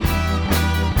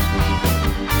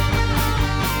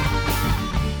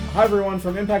Hi everyone,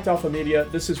 from Impact Alpha Media,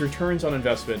 this is Returns on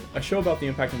Investment, a show about the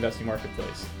impact investing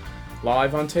marketplace.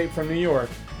 Live on tape from New York,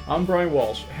 I'm Brian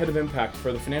Walsh, head of impact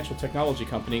for the financial technology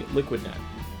company LiquidNet.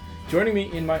 Joining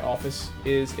me in my office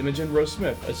is Imogen Rose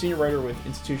Smith, a senior writer with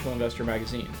Institutional Investor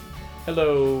magazine.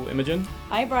 Hello, Imogen.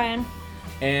 Hi, Brian.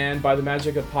 And by the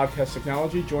magic of podcast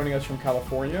technology, joining us from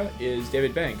California is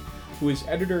David Bank, who is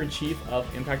editor-in-chief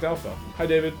of Impact Alpha. Hi,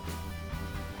 David.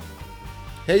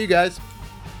 Hey, you guys.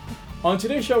 On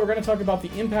today's show, we're going to talk about the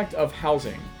impact of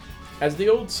housing. As the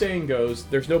old saying goes,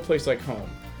 there's no place like home.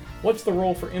 What's the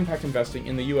role for impact investing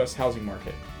in the U.S. housing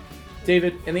market?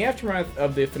 David, in the aftermath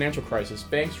of the financial crisis,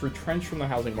 banks retrenched from the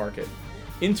housing market.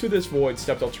 Into this void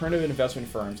stepped alternative investment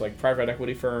firms like private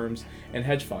equity firms and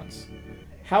hedge funds.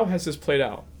 How has this played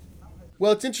out?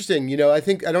 Well, it's interesting. I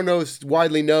don't know if it's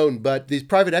widely known, but these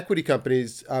private equity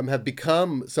companies have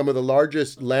become some of the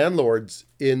largest landlords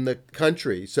in the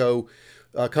country. So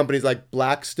companies like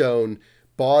Blackstone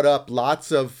bought up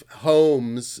lots of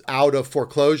homes out of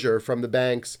foreclosure from the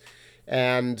banks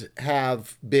and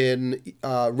have been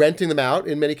renting them out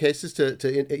in many cases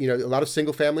to a lot of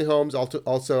single family homes,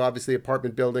 also obviously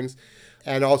apartment buildings,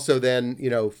 and also then,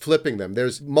 flipping them.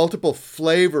 There's multiple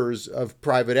flavors of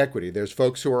private equity. There's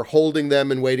folks who are holding them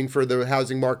and waiting for the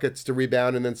housing markets to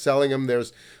rebound and then selling them.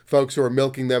 There's folks who are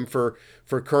milking them for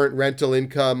current rental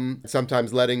income,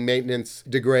 sometimes letting maintenance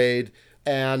degrade.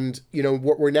 And,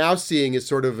 what we're now seeing is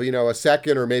sort of, a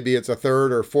second or maybe it's a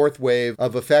third or fourth wave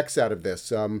of effects out of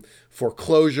this.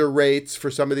 Foreclosure rates for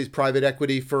some of these private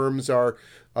equity firms are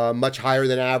much higher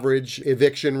than average,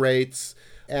 eviction rates.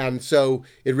 And so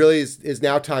it really is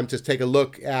now time to take a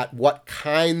look at what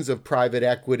kinds of private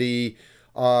equity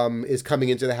is coming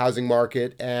into the housing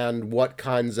market and what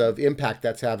kinds of impact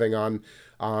that's having on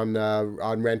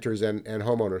renters and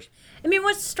homeowners. I mean,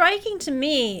 what's striking to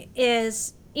me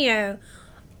is,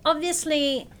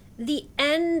 obviously the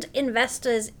end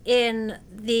investors in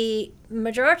the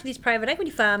majority of these private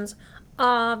equity firms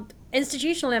are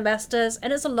institutional investors,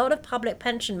 and it's a lot of public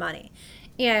pension money.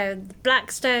 The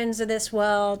Blackstones of this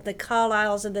world, the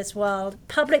Carlyles of this world.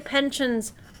 Public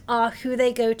pensions are who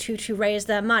they go to raise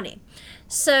their money.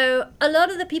 So a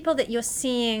lot of the people that you're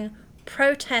seeing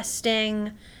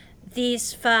protesting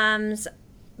these firms,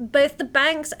 both the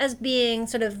banks as being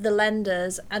sort of the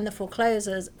lenders and the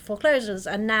foreclosures,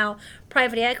 and now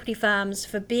private equity firms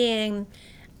for being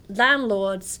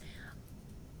landlords,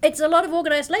 it's a lot of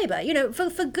organized labor,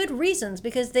 for good reasons,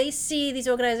 because they see these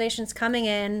organizations coming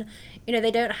in, they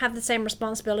don't have the same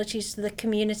responsibilities to the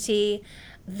community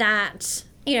that,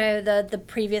 the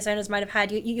previous owners might have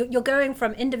had. You're going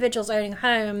from individuals owning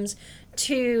homes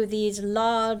to these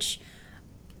large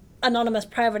anonymous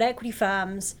private equity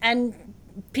firms, and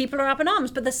people are up in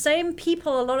arms. But the same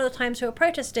people a lot of the times who are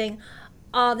protesting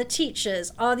are the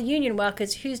teachers, are the union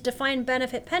workers whose defined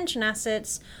benefit pension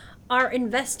assets are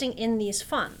investing in these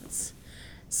funds.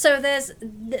 So there's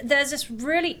this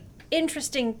really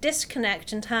interesting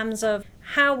disconnect in terms of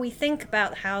how we think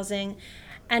about housing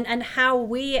and how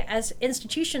we as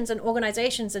institutions and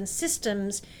organizations and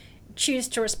systems choose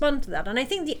to respond to that. And I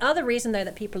think the other reason, though,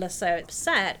 that people are so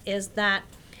upset is that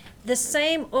the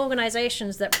same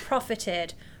organizations that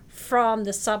profited from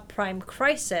the subprime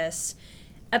crisis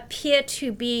appear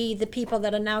to be the people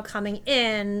that are now coming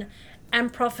in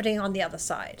and profiting on the other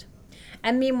side.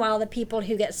 And meanwhile, the people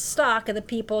who get stuck are the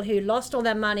people who lost all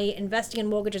their money investing in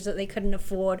mortgages that they couldn't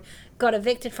afford, got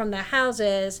evicted from their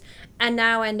houses, and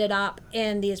now ended up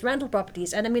in these rental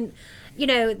properties. And I mean,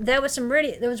 there was a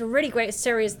really great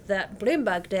series that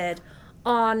Bloomberg did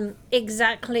on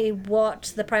exactly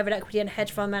what the private equity and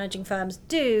hedge fund managers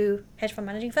do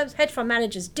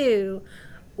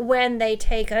when they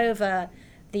take over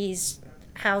these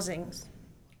housings.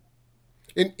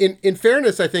 In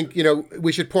fairness, I think,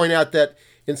 we should point out that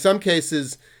in some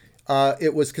cases,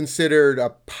 it was considered a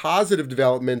positive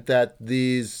development that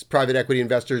these private equity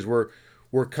investors were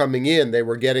coming in. They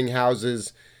were getting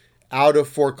houses out of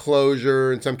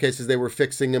foreclosure. In some cases, they were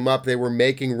fixing them up. They were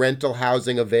making rental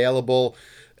housing available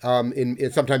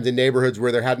sometimes in neighborhoods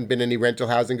where there hadn't been any rental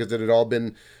housing because it had all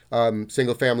been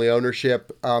single-family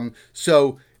ownership.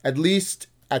 So at least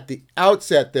at the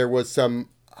outset, there was some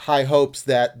high hopes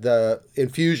that the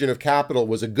infusion of capital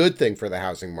was a good thing for the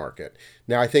housing market.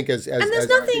 Now, I think there's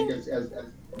nothing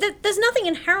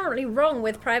inherently wrong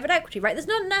with private equity, right? There's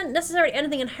not necessarily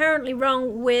anything inherently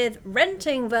wrong with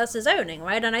renting versus owning,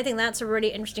 right? And I think that's a really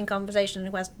interesting conversation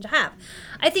and question to have.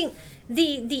 I think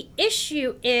the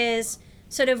issue is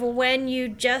sort of when you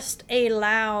just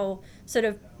allow sort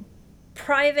of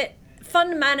private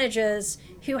fund managers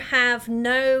who have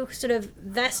no sort of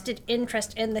vested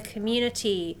interest in the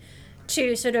community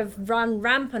to sort of run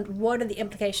rampant, what are the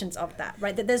implications of that,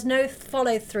 right? That there's no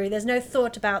follow through, there's no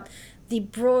thought about the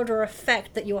broader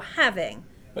effect that you're having.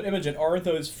 But Imogen, are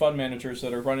those fund managers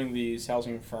that are running these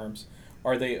housing firms,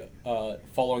 are they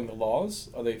following the laws?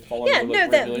 Are they following the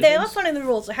regulations? They are following the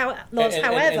rules. However,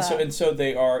 and so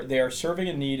they are serving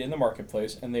a need in the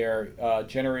marketplace, and they are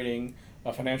generating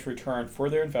a financial return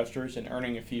for their investors and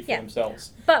earning a fee for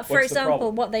themselves. But for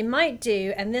example, what they might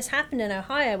do, and this happened in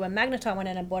Ohio when Magnetar went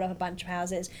in and bought up a bunch of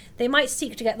houses, they might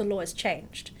seek to get the laws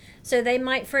changed. So they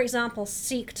might, for example,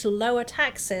 seek to lower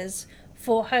taxes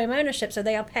for home ownership, so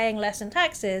they are paying less in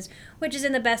taxes, which is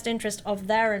in the best interest of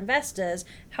their investors.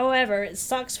 However, it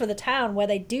sucks for the town where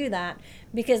they do that,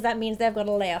 because that means they've got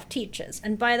to lay off teachers.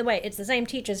 And by the way, it's the same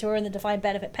teachers who are in the defined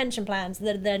benefit pension plans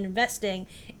that are then investing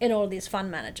in all of these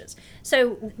fund managers.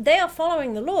 So they are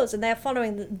following the laws, and they are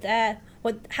following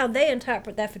how they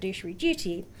interpret their fiduciary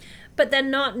duty, but they're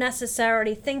not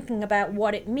necessarily thinking about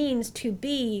what it means to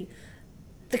be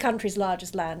the country's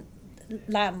largest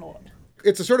landlord.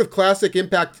 It's a sort of classic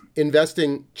impact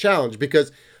investing challenge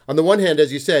because on the one hand,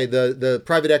 as you say, the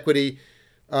private equity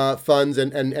funds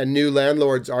and new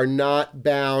landlords are not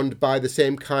bound by the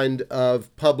same kind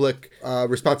of public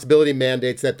responsibility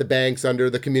mandates that the banks under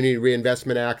the Community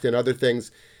Reinvestment Act and other things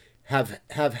have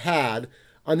had.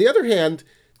 On the other hand,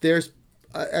 there's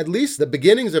at least the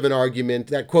beginnings of an argument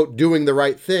that, quote, doing the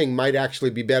right thing might actually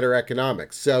be better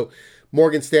economics. So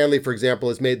Morgan Stanley, for example,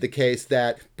 has made the case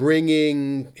that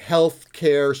bringing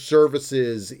healthcare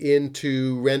services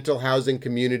into rental housing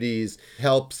communities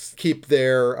helps keep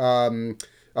their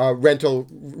rental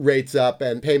rates up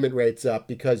and payment rates up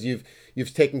because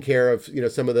you've taken care of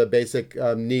some of the basic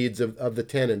needs of the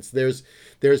tenants.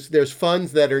 There's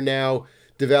funds that are now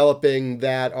developing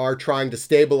that are trying to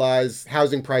stabilize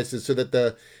housing prices so that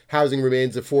the housing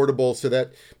remains affordable, so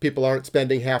that people aren't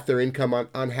spending half their income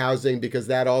on housing, because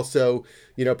that also,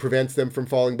 prevents them from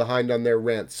falling behind on their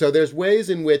rent. So there's ways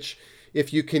in which,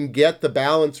 if you can get the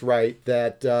balance right,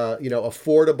 that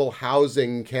affordable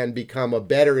housing can become a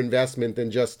better investment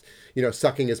than just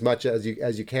sucking as much as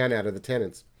you can out of the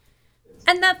tenants.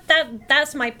 And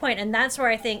that's my point, and that's where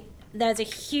I think there's a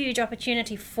huge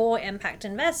opportunity for impact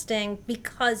investing,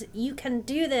 because you can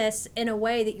do this in a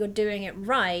way that you're doing it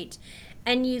right,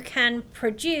 and you can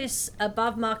produce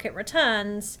above market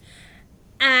returns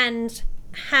and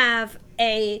have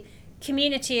a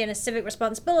community and a civic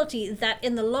responsibility that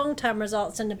in the long term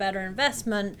results in a better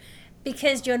investment,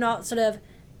 because you're not sort of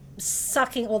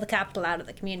sucking all the capital out of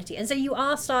the community. And so you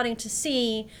are starting to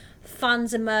see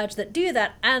funds emerge that do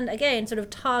that, and again sort of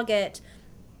target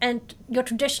and your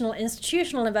traditional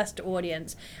institutional investor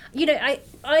audience.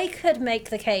 I could make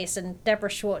the case, and Deborah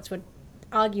Schwartz would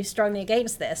argue strongly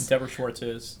against this. Deborah Schwartz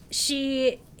is?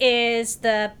 She is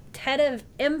the head of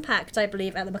impact, I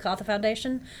believe, at the MacArthur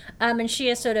Foundation. And she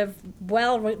is sort of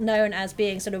well known as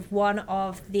being sort of one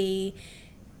of the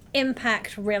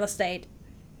impact real estate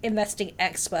investing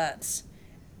experts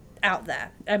out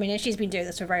there. I mean, she's been doing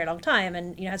this for a very long time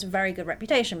and has a very good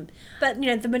reputation. But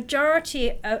the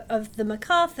majority of the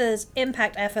MacArthur's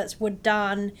impact efforts were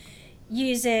done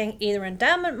using either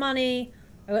endowment money,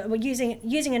 or using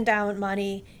endowment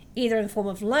money either in the form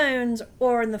of loans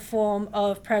or in the form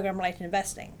of program-related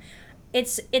investing.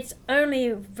 It's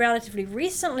only relatively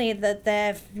recently that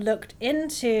they've looked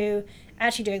into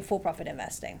actually doing for-profit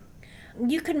investing.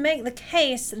 You can make the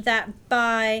case that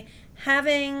by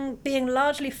being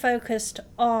largely focused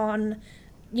on,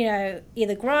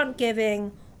 either grant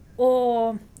giving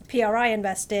or PRI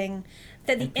investing,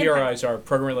 that the PRIs are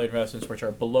program-related investments, which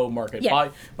are below market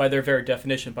by their very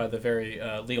definition, by the very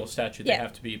legal statute. They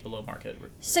have to be below market.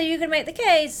 So you can make the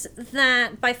case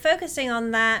that by focusing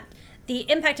on that, the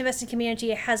impact investing community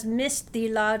has missed the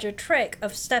larger trick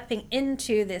of stepping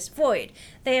into this void.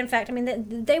 They, in fact,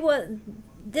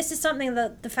 this is something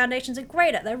that the foundations are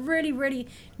great at. They're really, really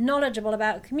knowledgeable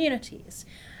about communities.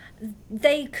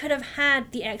 They could have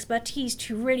had the expertise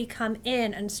to really come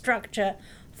in and structure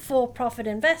for-profit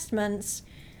investments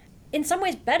in some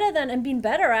ways better than, and been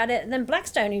better at it than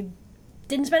Blackstone, who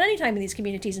didn't spend any time in these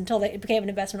communities until it became an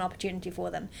investment opportunity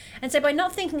for them. And so by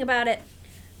not thinking about it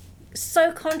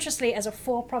so consciously as a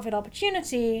for-profit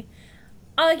opportunity,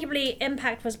 arguably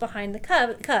impact was behind the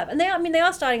curve. And they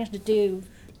are starting to do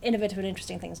innovative and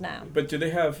interesting things now. But do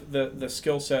they have the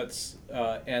skill sets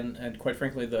and quite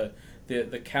frankly the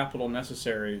capital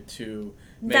necessary to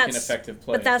make an effective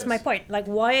play? But that's my point. Like,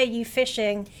 why are you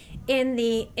fishing in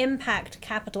the impact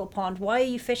capital pond? Why are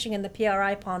you fishing in the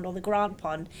PRI pond or the grant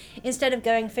pond instead of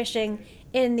going fishing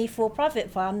in the for-profit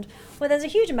fund where there's a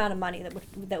huge amount of money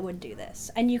that would do this,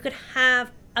 and you could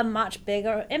have a much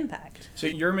bigger impact? So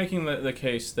you're making the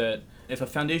case that if a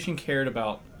foundation cared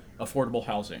about affordable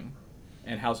housing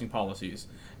and housing policies,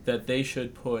 that they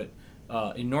should put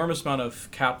enormous amount of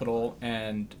capital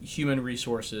and human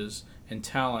resources and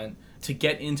talent to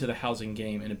get into the housing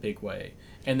game in a big way,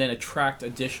 and then attract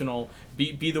additional,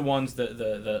 be the ones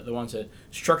the ones that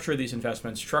structure these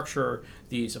investments, structure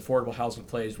these affordable housing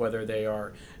plays, whether they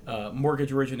are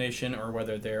mortgage origination or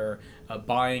whether they're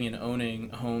buying and owning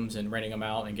homes and renting them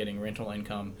out and getting rental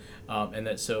income, and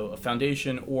that so a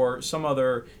foundation or some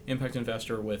other impact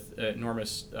investor with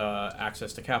enormous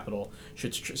access to capital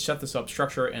should set this up,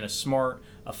 structure it in a smart,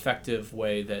 effective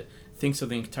way that thinks of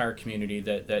the entire community,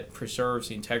 that preserves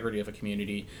the integrity of a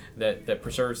community, that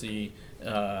preserves the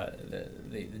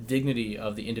dignity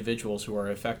of the individuals who are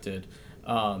affected,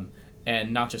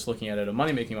 and not just looking at it as a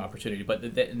money-making opportunity. But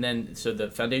and then so the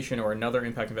foundation or another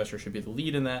impact investor should be the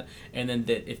lead in that, and then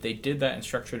that if they did that and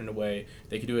structured it in a way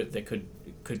they could do it, they could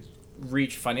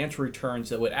reach financial returns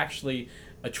that would actually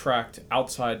attract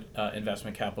outside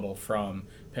investment capital from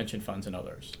pension funds and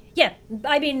others. Yeah,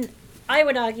 I mean, I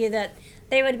would argue that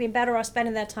they would have been better off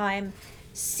spending their time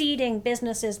seeding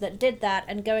businesses that did that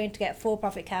and going to get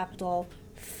for-profit capital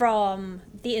from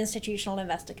the institutional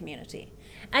investor community.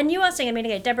 And you are saying, I mean,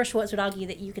 again, Deborah Schwartz would argue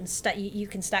that you can stack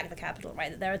the capital,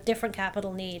 right? That there are different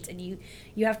capital needs, and you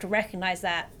have to recognize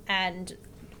that and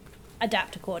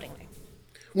adapt accordingly.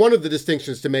 One of the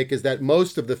distinctions to make is that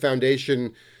most of the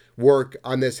foundation work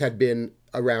on this had been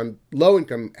around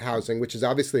low-income housing, which is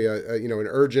obviously an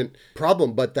urgent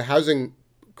problem, but the housing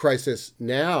crisis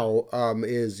now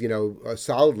is a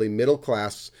solidly middle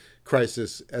class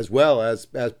crisis as well, as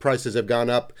prices have gone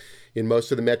up in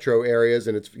most of the metro areas,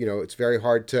 and it's very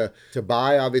hard to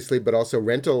buy, obviously, but also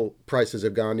rental prices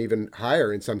have gone even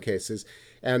higher in some cases.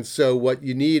 And so what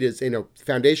you need is,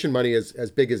 foundation money,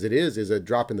 as big as it is a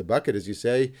drop in the bucket, as you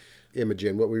say,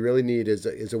 Imogen. What we really need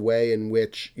is a way in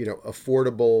which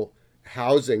affordable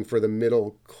housing for the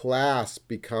middle class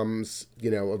becomes,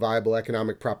 a viable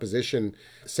economic proposition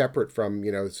separate from,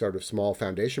 sort of small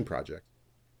foundation projects.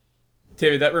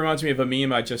 David, that reminds me of a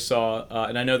meme I just saw,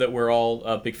 and I know that we're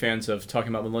all big fans of talking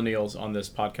about millennials on this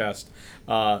podcast,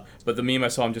 but the meme I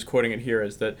saw, I'm just quoting it here,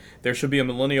 is that there should be a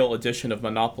millennial edition of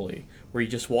Monopoly, where you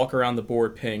just walk around the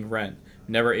board paying rent,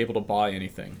 never able to buy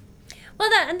anything. Well,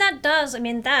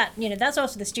 that's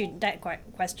also the student debt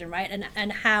question, right?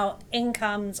 And how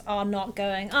incomes are not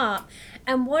going up.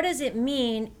 And what does it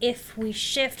mean if we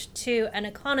shift to an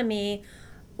economy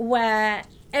where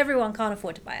everyone can't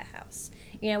afford to buy a house?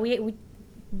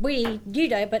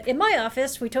 But in my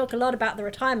office, we talk a lot about the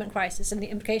retirement crisis and the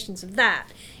implications of that.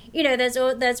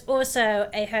 There's also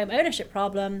a home ownership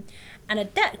problem and a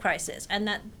debt crisis, and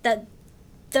that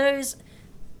those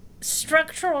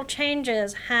structural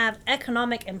changes have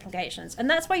economic implications. And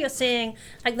that's why you're seeing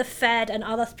like the Fed and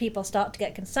other people start to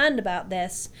get concerned about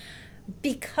this,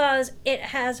 because it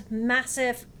has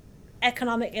massive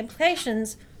economic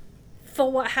implications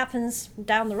for what happens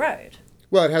down the road.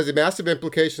 Well, it has massive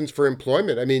implications for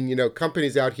employment. I mean,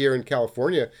 companies out here in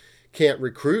California can't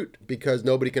recruit because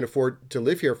nobody can afford to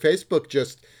live here. Facebook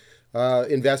just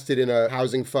invested in a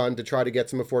housing fund to try to get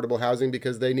some affordable housing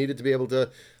because they needed to be able to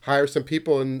hire some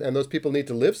people, and those people need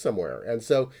to live somewhere. And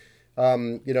so,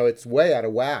 it's way out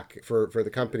of whack for the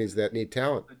companies that need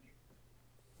talent.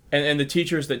 And the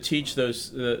teachers that teach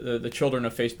the children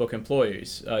of Facebook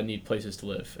employees need places to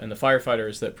live, and the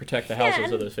firefighters that protect the houses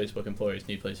of those Facebook employees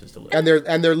need places to live.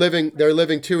 And they're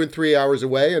living 2 and 3 hours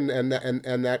away, and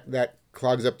that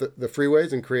clogs up the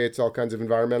freeways and creates all kinds of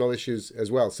environmental issues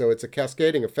as well. So it's a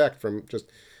cascading effect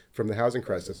from the housing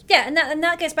crisis. Yeah, and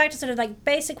that goes back to sort of like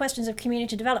basic questions of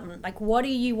community development. Like, what do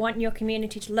you want your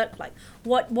community to look like?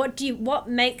 What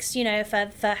makes,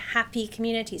 for happy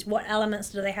communities? What elements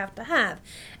do they have to have?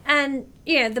 And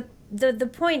the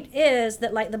point is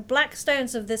that like the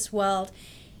Blackstones of this world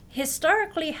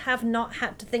historically have not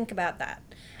had to think about that.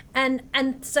 And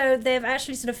so they've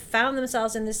actually sort of found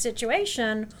themselves in this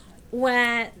situation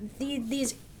where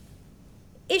these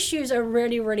issues are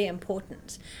really, really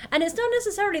important. And it's not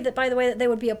necessarily that, by the way, that they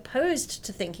would be opposed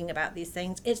to thinking about these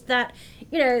things. It's that,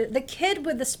 the kid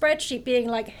with the spreadsheet being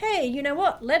like, hey, you know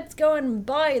what, let's go and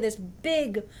buy this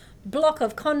big block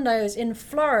of condos in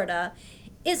Florida,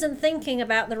 isn't thinking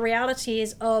about the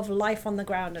realities of life on the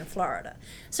ground in Florida.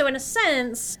 So in a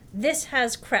sense, this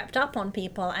has crept up on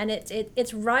people, and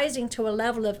it's rising to a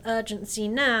level of urgency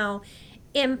now,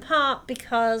 in part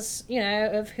because,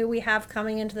 of who we have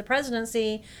coming into the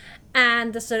presidency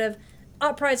and the sort of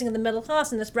uprising of the middle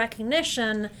class and this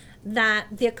recognition that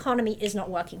the economy is not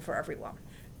working for everyone.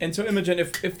 And so, Imogen,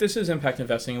 if this is impact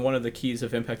investing, and one of the keys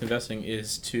of impact investing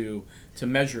is to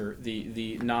measure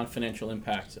the non-financial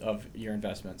impact of your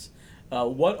investments,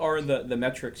 What are the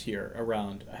metrics here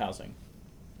around housing?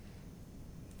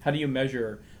 How do you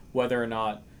measure whether or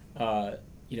not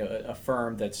a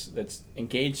firm that's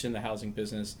engaged in the housing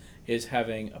business is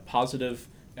having a positive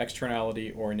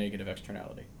externality or a negative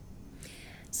externality?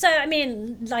 So, I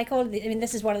mean,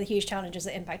 this is one of the huge challenges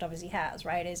that Impact obviously has,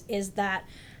 right? Is that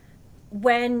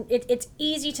when it's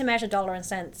easy to measure dollar and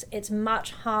cents, it's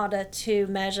much harder to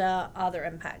measure other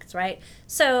impacts, right?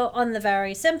 So on the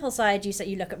very simple side,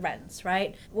 you look at rents,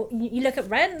 right? Well, you look at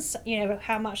rents,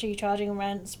 how much are you charging in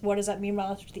rents? What does that mean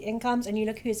relative to the incomes? And you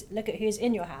look at who's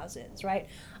in your houses, right?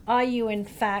 Are you in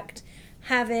fact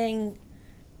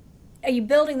are you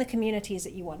building the communities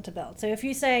that you want to build? So if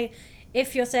you're saying,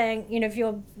 if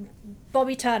you're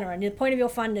Bobby Turner and the point of your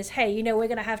fund is, hey, we're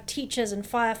going to have teachers and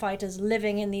firefighters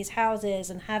living in these houses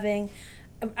and having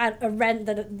a rent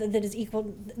that is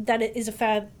equal, that is a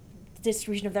fair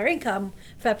distribution of their income,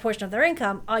 fair portion of their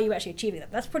income, are you actually achieving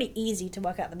that? That's pretty easy to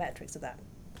work out the metrics of that.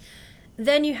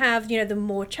 Then you have, the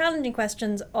more challenging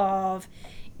questions of,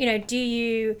 do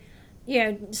you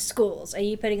schools, are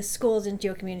you putting schools into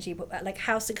your community? Like,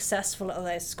 how successful are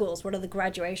those schools? What are the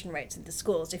graduation rates of the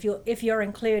schools? If you're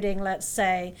including, let's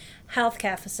say,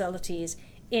 healthcare facilities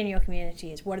in your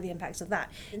communities, what are the impacts of that?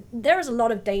 There is a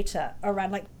lot of data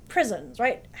around, like, prisons,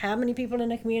 right? How many people in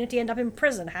a community end up in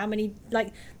prison? How many,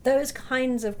 like, those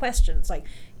kinds of questions. Like,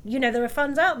 there are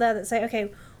funds out there that say,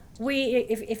 okay,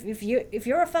 if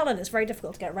you're a felon, it's very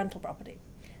difficult to get rental property.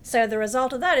 So the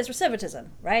result of that is recidivism,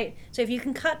 right? So if you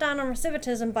can cut down on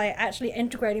recidivism by actually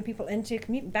integrating people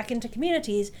back into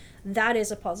communities, that is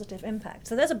a positive impact.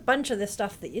 So there's a bunch of this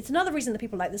stuff it's another reason that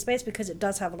people like this space, because it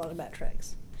does have a lot of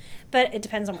metrics. But it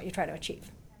depends on what you're trying to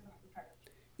achieve.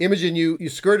 Imogen, you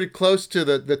skirted close to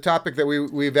the topic that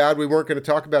we vowed we weren't going to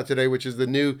talk about today, which is the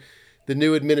new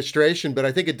administration. But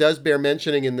I think it does bear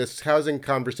mentioning in this housing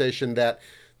conversation that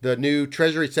the new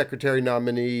Treasury Secretary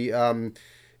nominee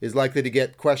is likely to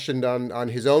get questioned on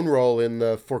his own role in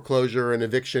the foreclosure and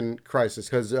eviction crisis,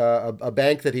 because a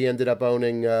bank that he ended up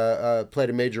owning played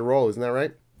a major role. Isn't that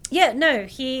right? Yeah, no,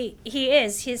 he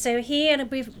is. So he and a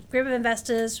group of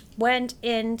investors went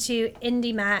into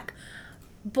IndyMac,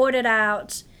 bought it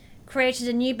out, created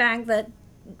a new bank that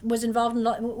was involved in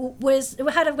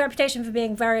had a reputation for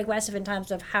being very aggressive in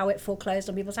terms of how it foreclosed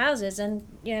on people's houses, and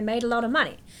made a lot of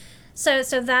money. So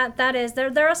that is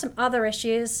there are some other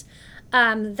issues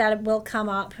that will come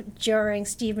up during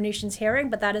Steve Mnuchin's hearing,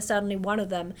 but that is certainly one of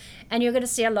them. And you're going to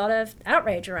see a lot of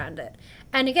outrage around it.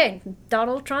 And again,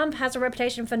 Donald Trump has a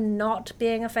reputation for not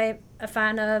being a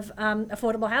fan of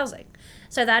affordable housing.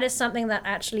 So that is something that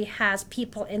actually has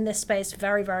people in this space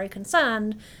very, very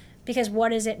concerned, because what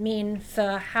does it mean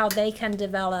for how they can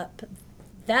develop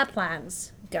their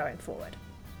plans going forward?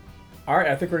 All right,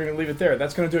 I think we're going to leave it there.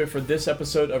 That's going to do it for this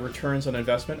episode of Returns on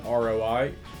Investment,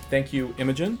 ROI. Thank you,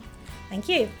 Imogen. Thank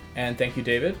you. And thank you,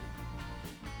 David.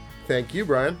 Thank you,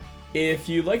 Brian. If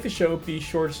you like the show, be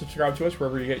sure to subscribe to us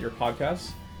wherever you get your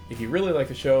podcasts. If you really like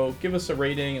the show, give us a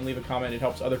rating and leave a comment. It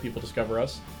helps other people discover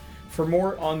us. For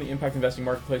more on the impact investing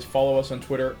marketplace, follow us on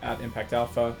Twitter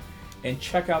 @ImpactAlpha, and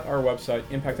check out our website,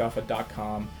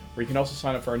 impactalpha.com, where you can also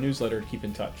sign up for our newsletter to keep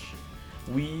in touch.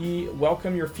 We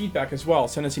welcome your feedback as well.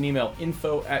 Send us an email,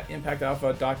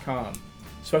 info@impactalpha.com.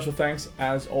 Special thanks,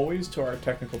 as always, to our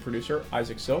technical producer,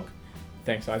 Isaac Silk.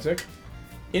 Thanks, Isaac.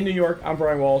 In New York, I'm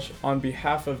Brian Walsh. On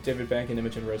behalf of David Bank and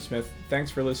Imogen Rose Smith,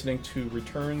 thanks for listening to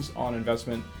Returns on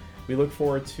Investment. We look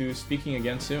forward to speaking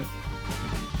again soon.